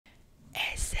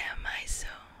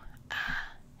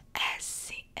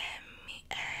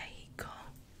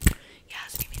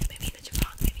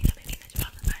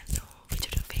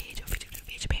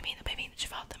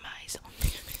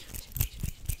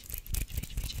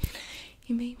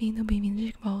e bem-vindo, bem-vindo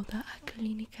de volta à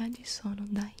clínica de sono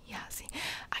da Yasi.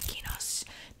 Aqui nós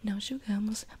não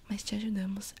julgamos, mas te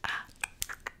ajudamos a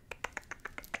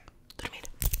dormir.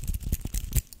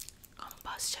 Como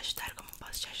posso te ajudar? Como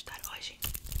posso te ajudar hoje?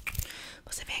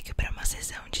 Você veio aqui para uma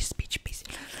sessão de speech paint.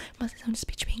 Uma sessão de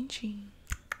speech painting.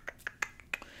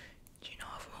 De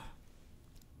novo.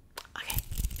 Ok.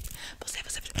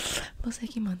 Você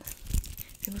que manda.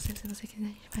 Se você quiser, a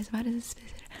gente faz várias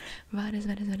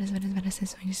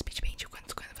sessões de speech paint.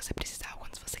 Quando você precisar, ou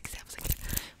quando você quiser.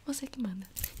 Você que manda,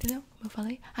 entendeu? Como eu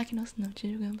falei, aqui nós não te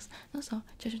julgamos, nós só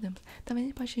te ajudamos. Talvez a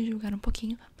gente pode te julgar um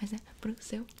pouquinho, mas é pro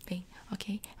seu bem,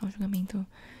 ok? É um julgamento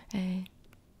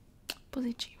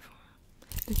positivo.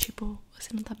 Do tipo,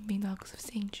 você não tá bebendo água o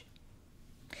suficiente.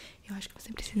 Eu acho que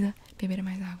você precisa beber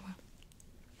mais água.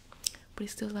 Por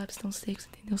isso que seus lábios estão secos,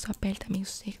 entendeu? Sua pele tá meio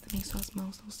seca também, suas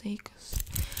mãos estão secas.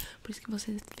 Por isso que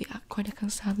você acorda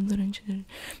cansado durante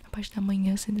a parte da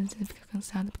manhã, você fica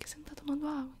cansado, porque você não tá tomando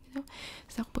água, entendeu?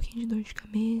 Você tá com um pouquinho de dor de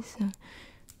cabeça,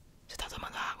 você tá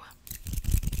tomando água.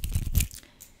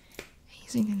 É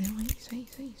isso, entendeu? É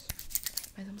isso.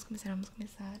 Mas vamos começar.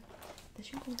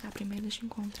 Deixa eu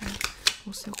encontrar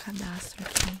o seu cadastro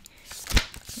aqui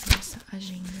na nossa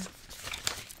agenda.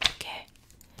 Quer?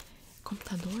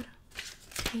 Computador?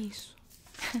 Que isso?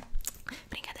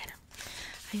 Brincadeira.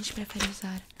 A gente prefere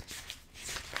usar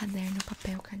caderno,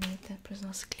 papel, caneta para os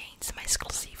nossos clientes mais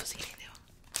exclusivos, entendeu?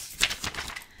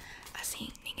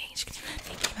 Assim, ninguém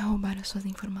vai roubar as suas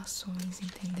informações,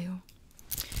 entendeu?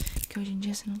 Porque hoje em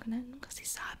dia você nunca se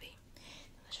sabe.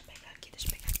 Então, deixa eu pegar aqui.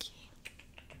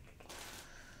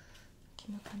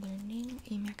 Aqui meu caderninho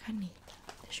e minha caneta.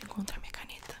 Deixa eu encontrar minha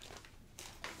caneta.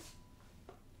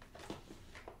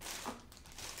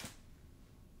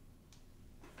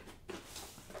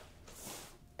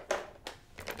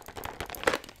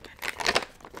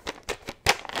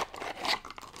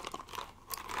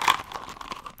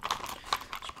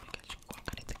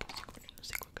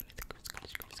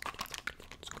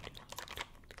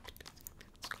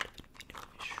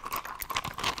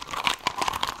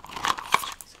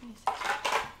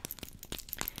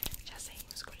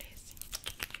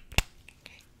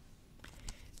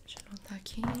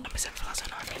 Aqui. Não precisa me falar seu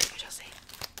nome, eu já sei.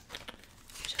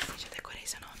 Já decorei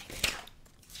seu nome, entendeu?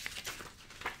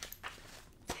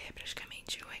 Você é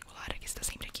praticamente o regular que está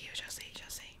sempre aqui, eu já sei.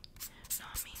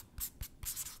 Nome.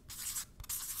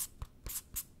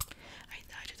 A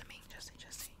idade também, já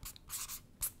sei.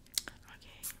 Ok.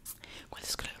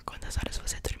 Quantas horas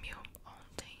você dormiu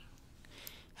ontem?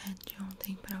 É de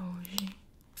ontem pra hoje.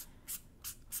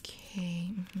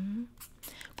 Ok.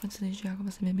 Quantos litros de água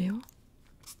você bebeu?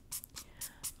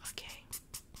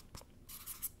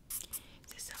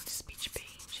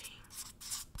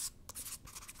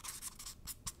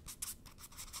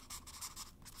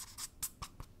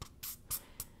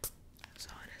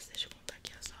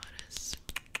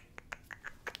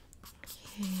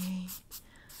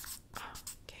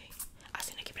 Ok.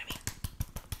 Assina aqui pra mim.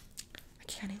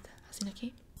 Aqui, caneta. Assina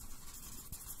aqui.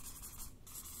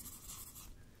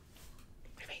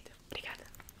 Perfeito. Obrigada.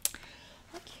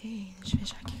 Ok. Deixa eu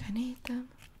fechar aqui a caneta.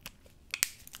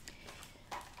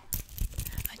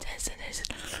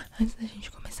 Antes da gente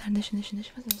começar, deixa eu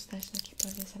fazer uns testes aqui pra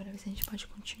ver se a gente pode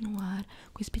continuar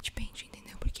com o speech paint,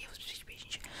 entendeu? Porque o speech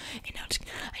paint...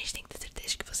 a gente tem que ter certeza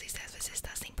de que você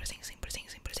está 100%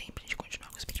 pra gente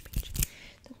continuar com o speech paint.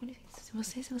 Então, com licença, se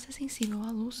você é sensível à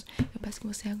luz, eu peço que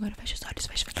você agora feche os olhos.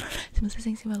 Se você é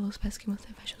sensível à luz, peço que você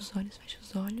feche os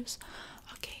olhos.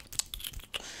 Ok.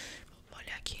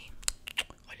 Olha aqui.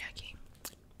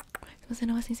 Se você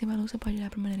não é sensível à luz, você pode olhar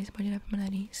pro meu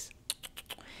nariz,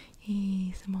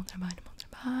 Isso, bom trabalho.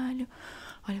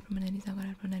 Olha pro meu nariz agora,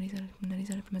 olha pro meu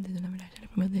dedo, na verdade. Olha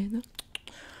pro meu dedo.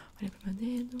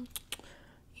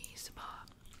 Isso, boa.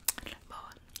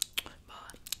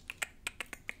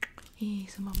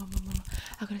 Isso, boa.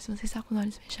 Agora, se você está com os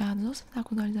olhos fechados ou se você está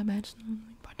com os olhos abertos, não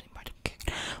importa.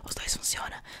 Os dois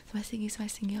funcionam. Você vai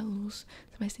seguir a luz.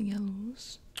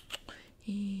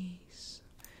 Isso.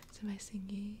 Você vai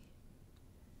seguir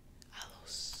a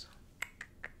luz.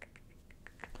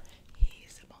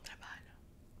 Isso, bom trabalho.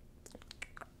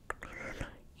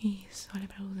 Isso, olha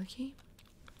pra luz aqui.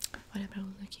 Olha pro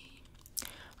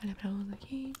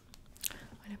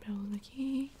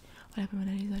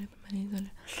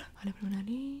meu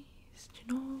nariz. De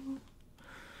novo.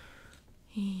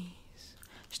 Isso.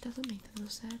 Acho que tá tudo bem, tá tudo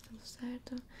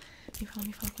certo. Me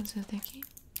fala quantos dedos tem aqui.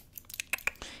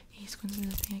 Isso, quantos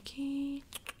dedos tem aqui.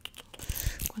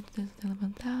 Quantos dedos tem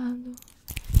levantado.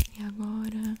 E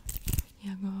agora.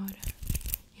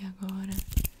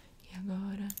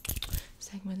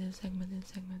 Segue meu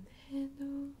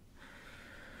dedo.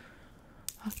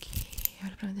 Ok,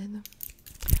 olha pro meu dedo.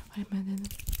 Olha pro meu dedo.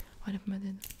 Olha pro meu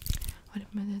dedo. Olha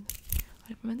pro meu dedo.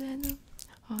 Olha pro meu dedo.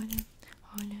 Olha,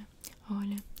 olha,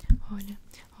 olha, olha,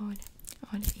 olha,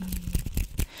 olha.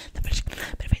 E tá perfeito,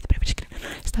 perfeito, perfeito.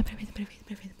 Está perfeito, perfeito,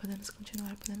 perfeito. Podemos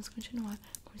continuar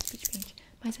com o speed paint.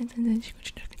 Mas antes de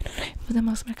continuar, vou fazer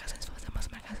umas marcações, vou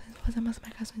fazer umas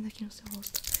marcações aqui no seu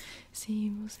rosto. Se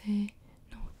você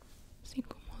não se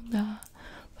incomodar,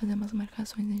 fazer umas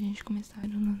marcações antes de a gente começar,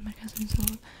 umas marcações no seu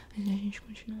rosto, antes de a gente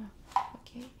continuar,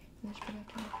 ok? Deixa eu pegar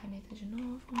aqui uma caneta de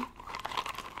novo. Minha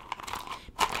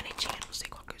canetinha, não sei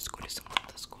qual que eu escolho, são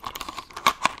tantas cores.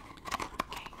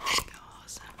 Ok, vou pegar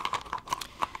rosa.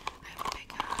 Aí eu vou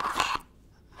pegar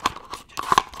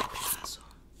azul.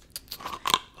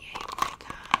 E aí eu vou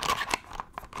pegar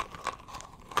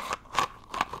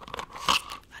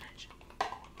laranja.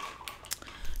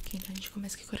 Ok, então a gente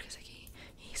começa que cor que é essa aqui.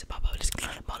 Isso, pau,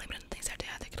 lembrando, não tem certo e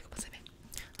errado, é aquilo que você vê.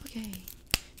 Ok,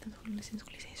 então com licença,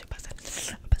 eu passo aqui.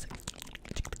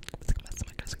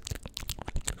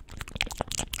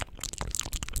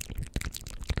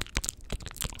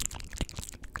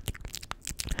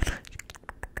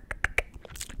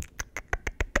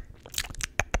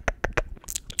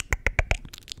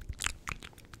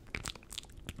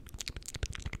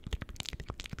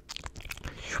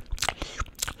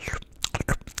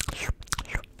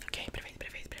 Ok, perfeito.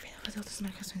 Vou fazer outras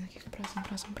marcações aqui. Próximo.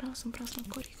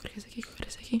 Cor que é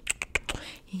essa aqui.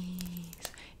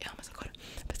 Isso. É uma essa cor.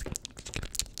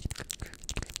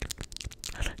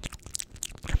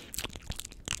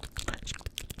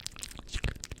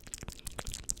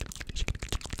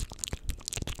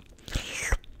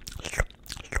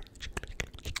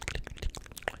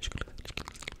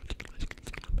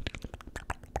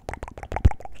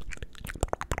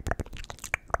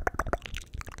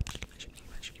 Deixa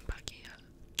eu limpar aqui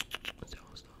o seu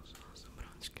rosto.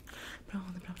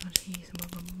 Pronto. Isso,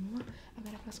 boa.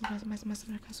 Agora faço mais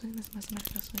marcações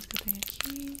que eu tenho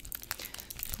aqui.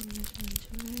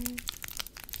 Deixa eu ver.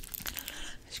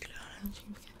 Acho que fica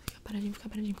paradinho.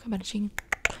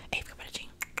 Ei, fica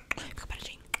paradinho.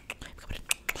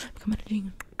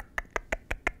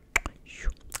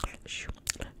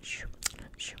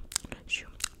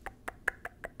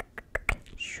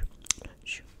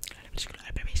 Olha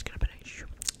pra mim.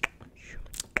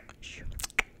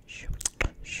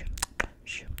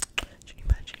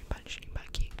 Deixa eu limpar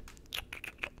aqui.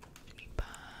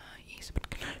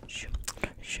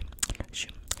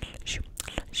 Isso.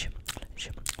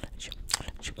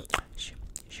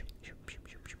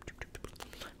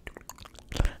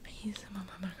 Isso,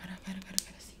 mamãe. Agora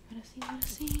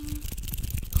sim.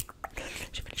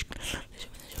 Deixa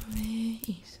eu ver.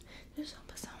 Isso. Deixa eu só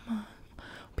passar um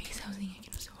pincelzinho aqui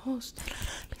no seu rosto.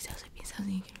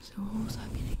 Pincelzinho aqui no seu rosto,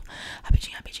 rapidinho.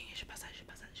 Deixa eu passar aqui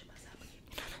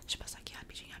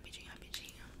rapidinho.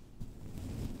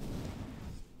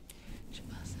 Deixa eu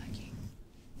passar aqui.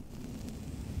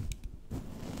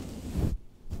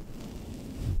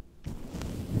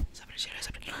 Só pra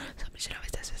tirar o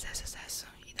excesso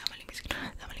e dar uma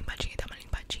limpadinha,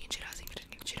 tirar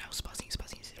os pozinhos que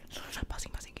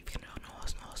fica no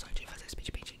rosto antes de fazer speed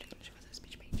paint.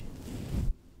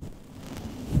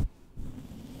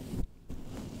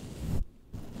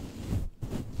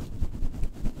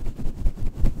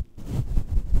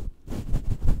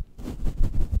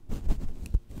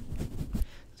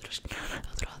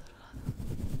 Outro lado.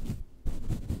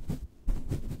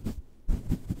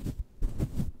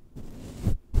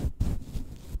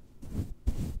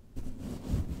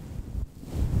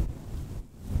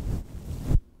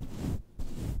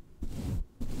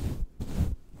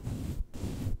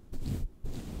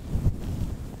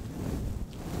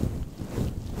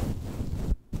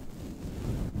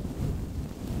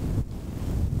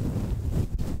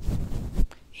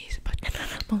 Isso, pode.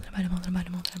 Bom trabalho.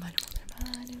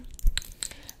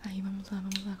 Aí vamos lá,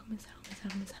 começar.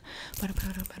 Bora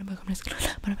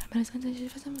começar. Antes de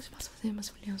fazer, posso fazer uma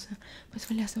esfoliação. Vou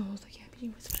esfoliar seu rosto aqui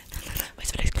rapidinho. Vou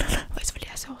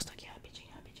esfoliar seu rosto aqui rapidinho.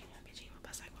 Vou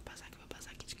passar aqui.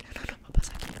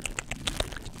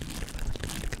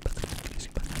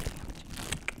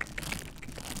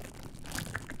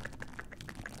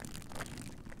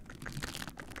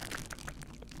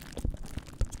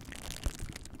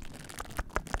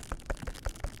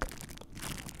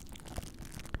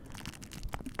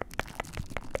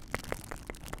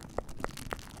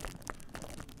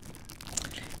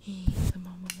 Isso,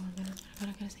 bom.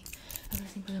 Agora sim.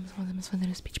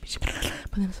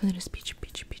 Podemos fazer o speed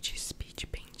painting.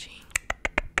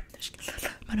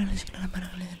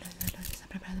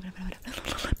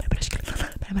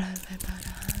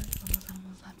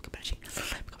 Vamos lá. Fica paradinho.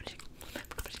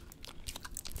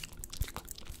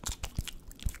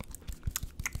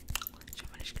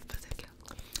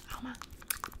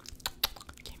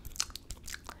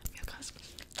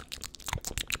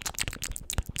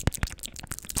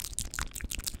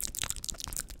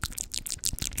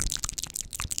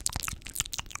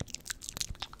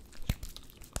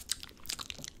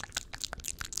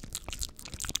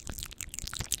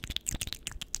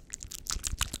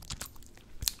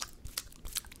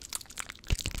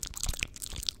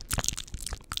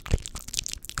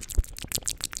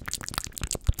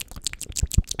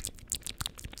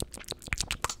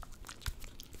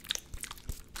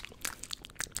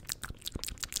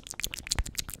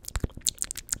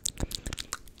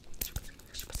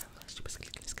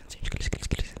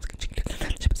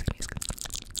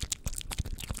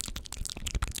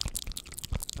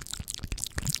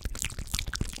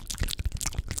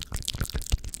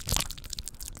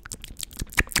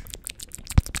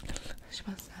 Deixa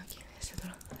eu passar aqui nesse outro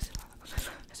lado. Deixa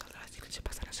eu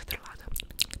passar nesse outro lado.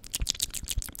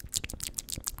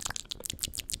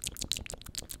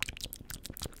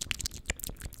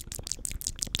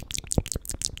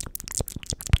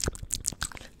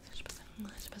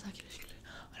 Deixa eu passar aqui.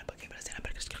 Olha um pouquinho pra cima, olha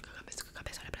pra cabeça, olha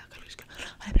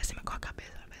pra cima com a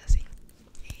cabeça, olha pra assim.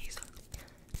 Isso.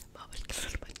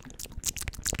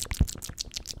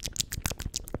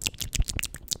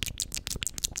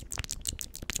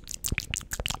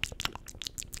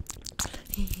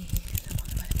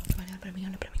 Olha pra mim,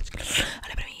 olha pra mim,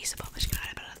 isso,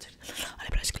 olha pra lá, olha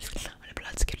pro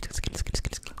lado esquerdo,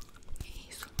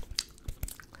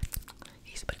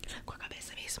 isso, com a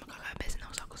cabeça mesmo, com a cabeça,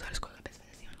 não só com os olhos, com a cabeça,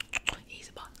 assim, ó,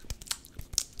 isso, bota.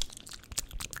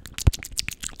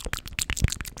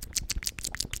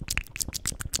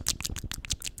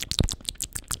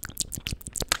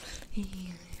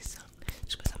 Isso,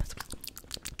 deixa eu passar mais pra lá.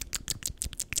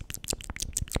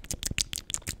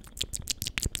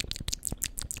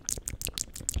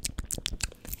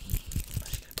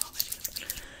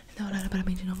 Então, olha pra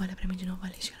mim de novo, olha pra mim de novo,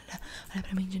 olha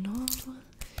pra mim de novo. Vou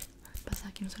passar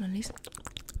aqui no seu nariz. Isso.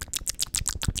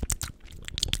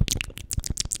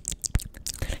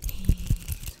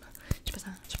 Deixa eu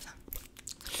passar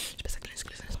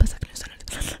aqui no seu nariz,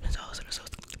 no seu.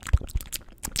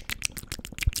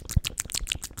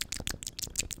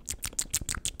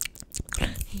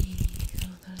 Isso,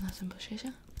 nossa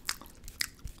bochecha.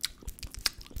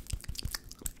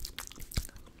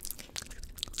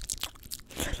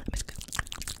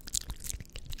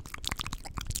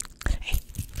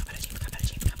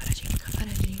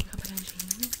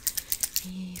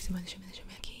 Isso, mano, deixa eu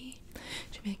ver aqui.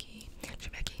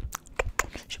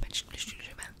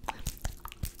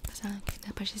 Passar aqui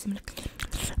na parte de cima.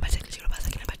 Passar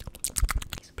aqui na parte.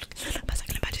 Isso, passar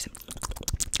aqui na parte de cima.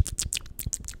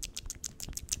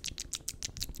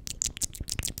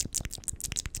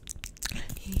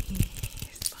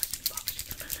 Isso,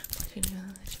 pode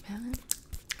ligar, deixa eu ver.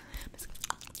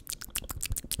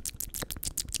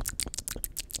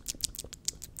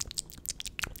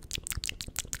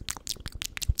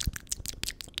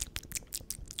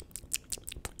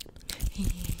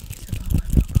 Isso,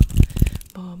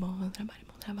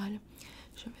 bom trabalho.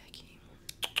 Deixa eu ver aqui.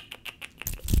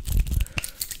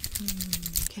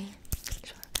 Ok.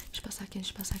 Deixa eu passar aqui.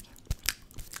 Isso,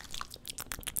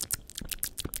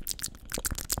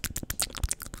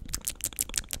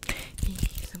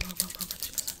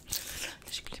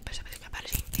 deixa eu fazer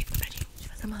paradinho. Deixa eu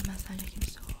fazer uma massagem aqui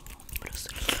nos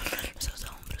seus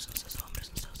ombros.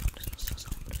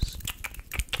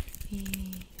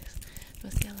 Isso.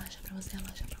 Você relaxa, pra você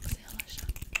relaxar. Relaxa.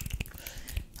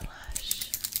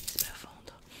 Respira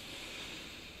fundo.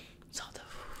 Solta.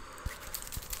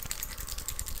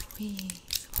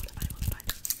 Isso. Volta, para.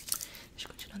 Deixa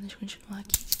eu continuar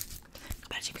aqui.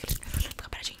 Fica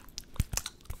paradinho.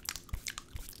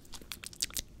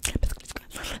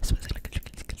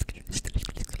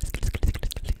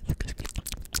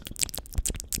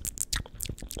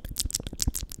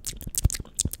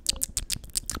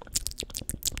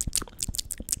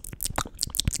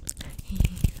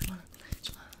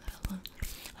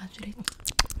 Lado direito.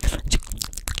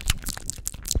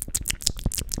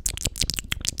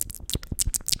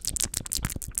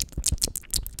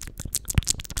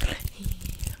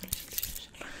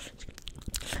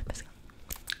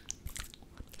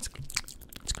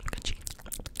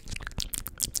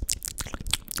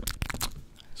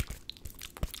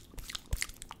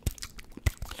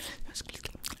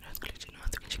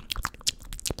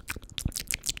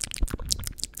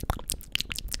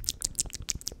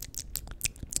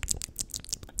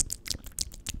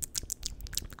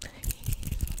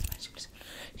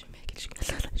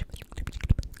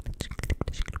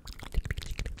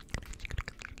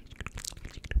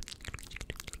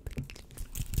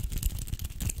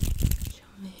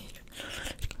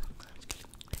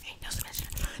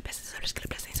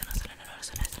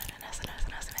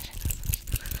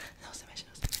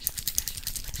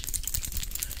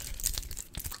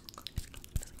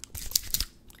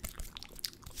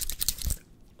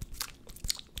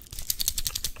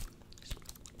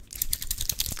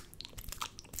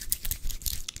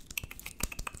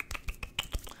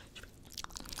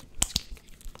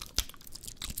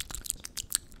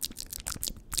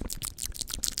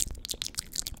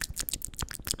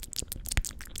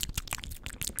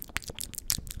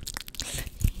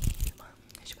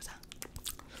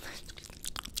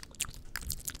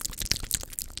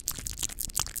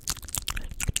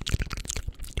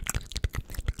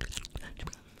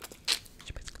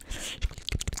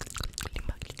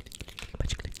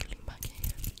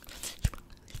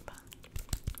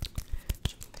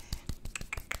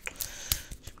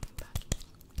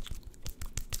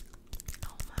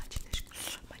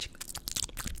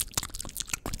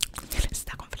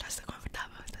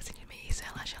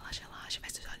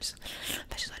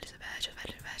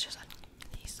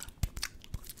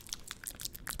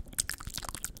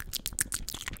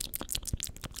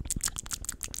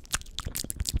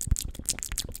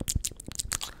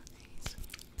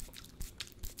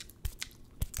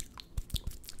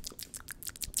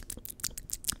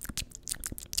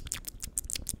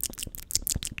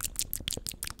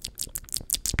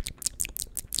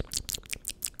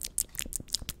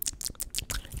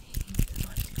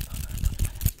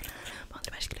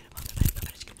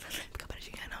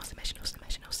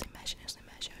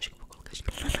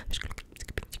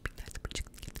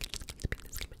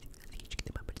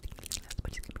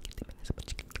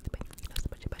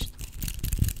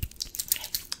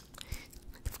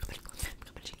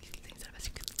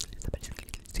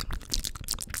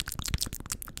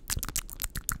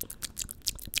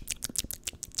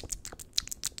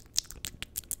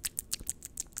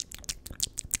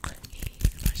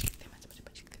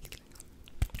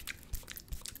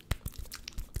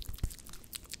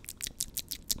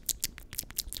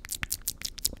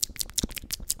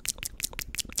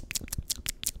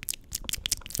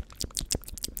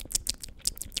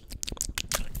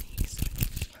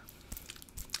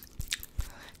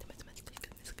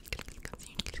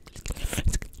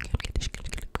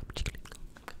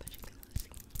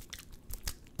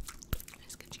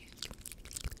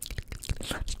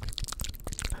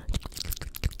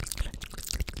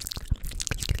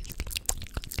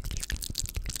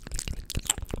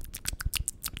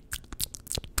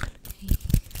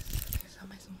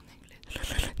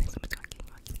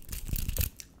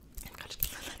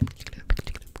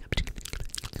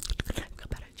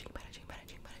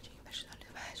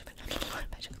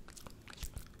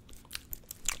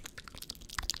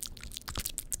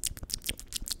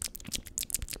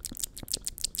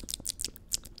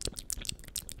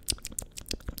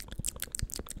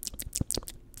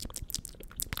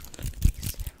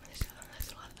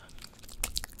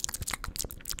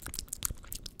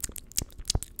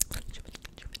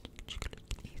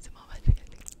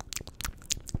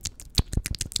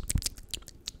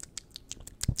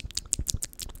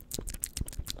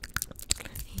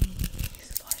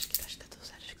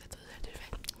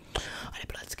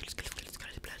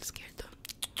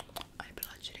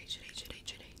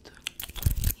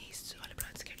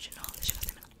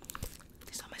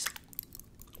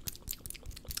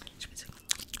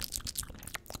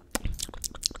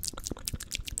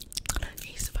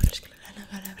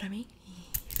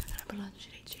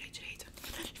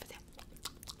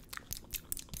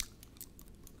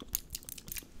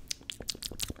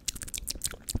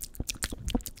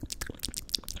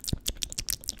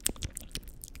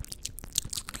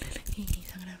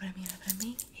 Olha pra mim, olha pra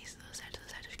mim. Isso, tudo certo, tudo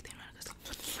certo. Acho que tem uma hora que eu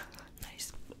estou. Nariz.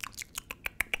 Isso,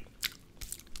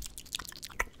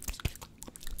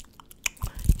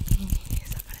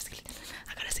 agora sim, clica,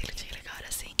 agora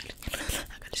sim.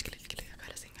 Agora sim, clica,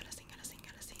 agora sim, agora sim, agora sim,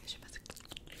 agora sim. Deixa eu fazer.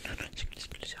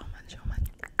 Deixa eu arrumar, deixa eu arrumar.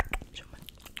 Deixa eu arrumar.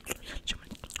 Deixa eu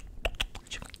arrumar.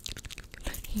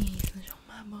 Isso, deixa eu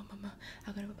arrumar, boa.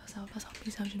 Agora eu vou passar um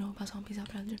pincel de novo, passar um pincel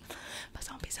de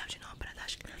novo pra dar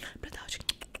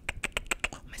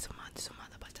uma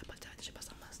esfumada, pode ser, deixa eu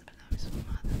passar uma massa pra dar uma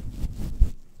esfumada.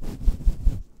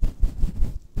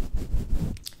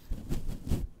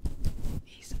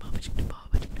 Isso, boa.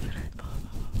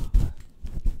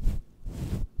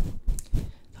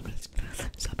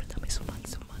 Só pra dar uma esfumada.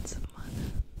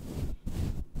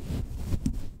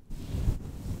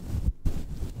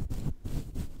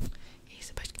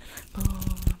 Isso, pode.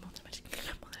 Bom trabalho.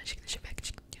 Deixa eu ver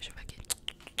aqui.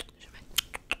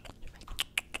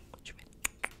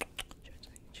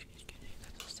 Tá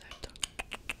tudo certo.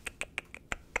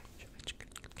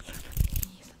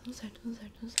 Isso, tá tudo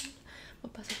certo. Vou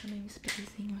passar também um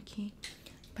sprayzinho aqui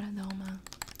pra dar uma.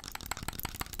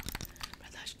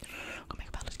 Como é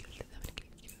que fala?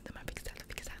 Dá uma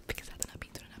fixada na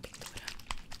pintura.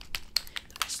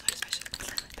 Então fecha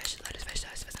os olhos.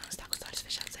 Você não está com os olhos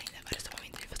fechados ainda. Agora é o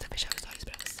momento de você fechar os olhos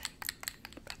pra você.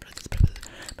 Pra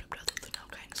produto não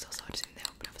cair nos seus olhos,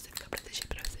 entendeu? Pra você ficar protegido,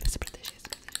 pra você se proteger.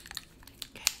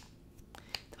 Ok?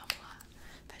 Então vamos lá.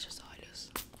 Fecha os olhos.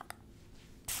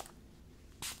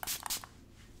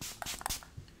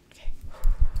 Ok.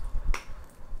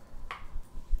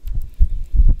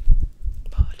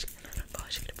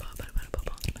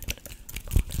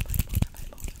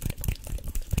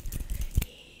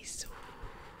 Isso.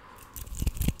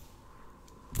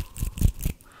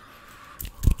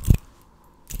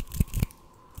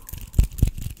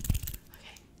 Ok.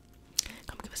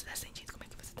 Como que você tá sentindo?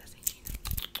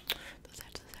 Tudo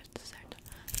certo.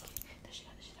 Ok. Deixa eu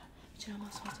tirar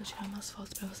umas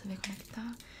fotos pra você ver como é que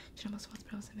tá.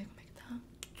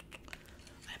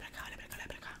 Olha pra cá. Olha pra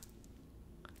cá.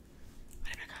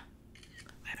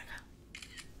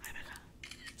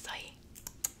 Isso aí.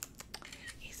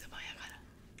 Isso, vai agora.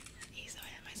 Isso,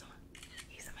 vai, mais uma.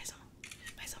 Isso, mais uma.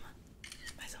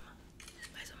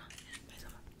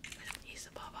 Isso,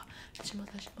 boa. Deixa eu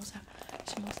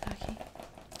mostrar aqui.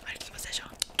 Olha o que você achou.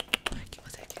 O que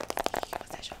você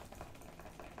achou?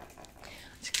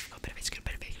 Acho que ficou perfeito.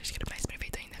 Acho que era mais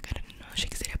perfeito ainda, cara. Não achei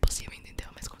que seria possível, entendeu?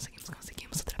 Mas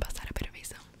conseguimos ultrapassar a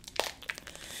perfeição.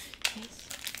 Isso.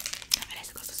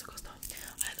 Aliás, você gostou?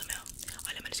 Olha do meu.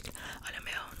 Olha o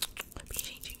meu.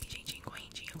 Pingentinho,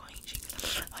 correntinho.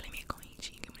 Olha a minha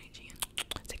correntinha, que bonitinha.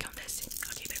 Você quer um desse?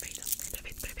 Ok, perfeito.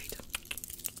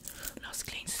 Nossos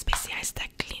clientes especiais da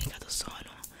clínica do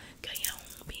sono ganham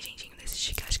um pingentinho desse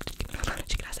de graça.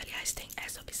 Aliás, tem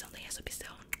essa opção. Tem a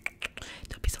opção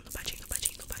do patinho.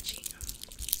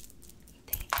 E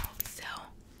tem a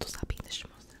opção do sapinho, deixa eu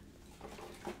te mostrar.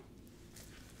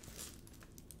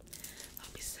 A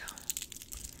opção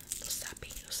do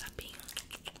sapinho.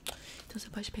 Então você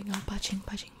pode pegar o patinho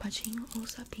ou o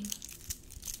sapinho.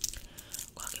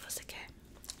 Qual que você quer?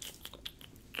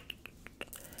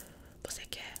 Você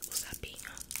quer o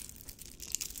sapinho?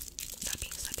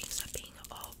 Sapinho ou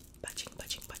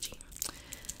patinho.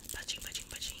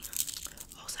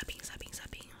 Ou sapinho.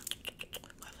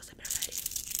 Qual você prefere?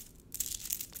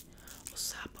 O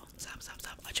sapo.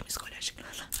 Ótima escolha.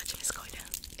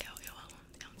 Eu amo.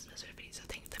 É um dos meus preferidos. Eu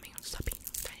tenho também um sapinho.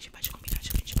 Então a gente pode combinar.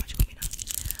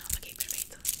 Ok,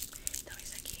 perfeito. Então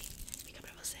isso aqui fica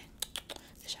pra você.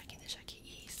 Deixa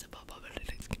aqui. Isso, boa,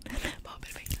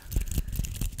 perfeito.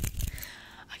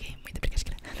 Ok, muito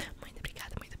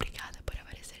obrigada por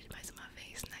aparecer mais uma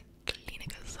vez na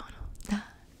clínica do sono,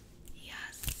 tá? E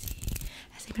assim,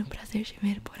 é sempre um prazer te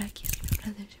ver por aqui.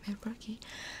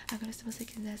 Agora, se você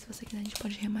quiser, a gente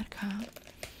pode remarcar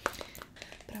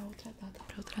pra outra data.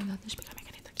 Deixa eu pegar minha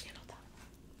caneta aqui e anotar.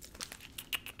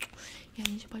 E a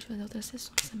gente pode fazer outras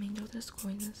sessões também de outras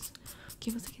coisas. O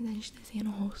que você quiser, a gente desenha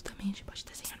no rosto também. A gente pode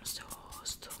desenhar no seu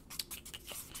rosto.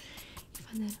 E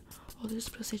fazer outros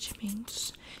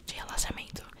procedimentos de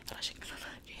relaxamento.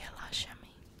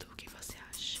 O que você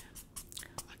acha?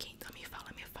 Ok, então me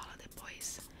fala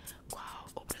depois qual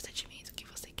o procedimento que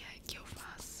você quer que eu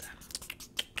faça.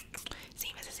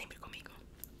 Sim, vai ser sempre comigo.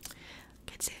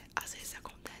 Quer dizer, às vezes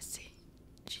acontece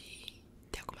de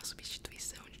ter alguma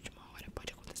substituição de última hora,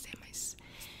 pode acontecer, mas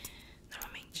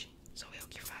normalmente sou eu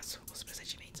que faço os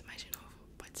procedimentos. Mas de novo,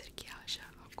 pode ser que haja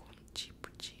algum tipo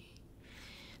de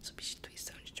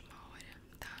substituição de última hora,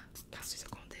 tá? Caso isso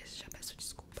aconteça, já peço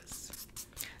desculpas.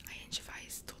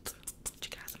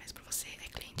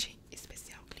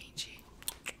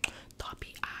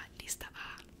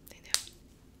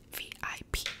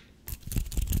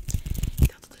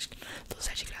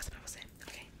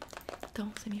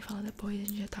 você me fala depois, a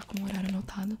gente já tá com o horário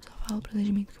anotado. Só fala o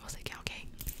procedimento que você quer